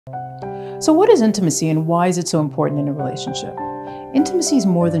So what is intimacy and why is it so important in a relationship? Intimacy is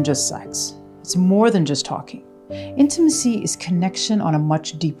more than just sex. It's more than just talking. Intimacy is connection on a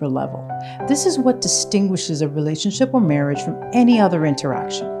much deeper level. This is what distinguishes a relationship or marriage from any other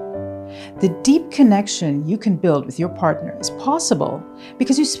interaction. The deep connection you can build with your partner is possible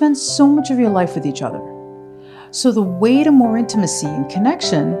because you spend so much of your life with each other. So the way to more intimacy and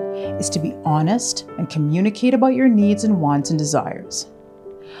connection is to be honest and communicate about your needs and wants and desires.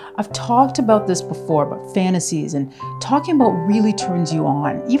 I've talked about this before, about fantasies, and talking about really turns you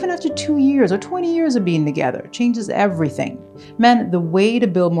on. Even after 2 years or 20 years of being together, changes everything. Men, the way to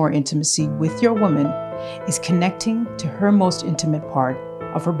build more intimacy with your woman is connecting to her most intimate part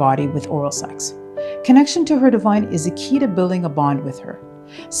of her body with oral sex. Connection to her divine is the key to building a bond with her,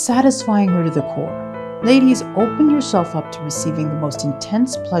 satisfying her to the core. Ladies, open yourself up to receiving the most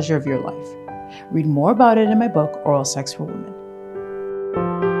intense pleasure of your life. Read more about it in my book, Oral Sex for Women.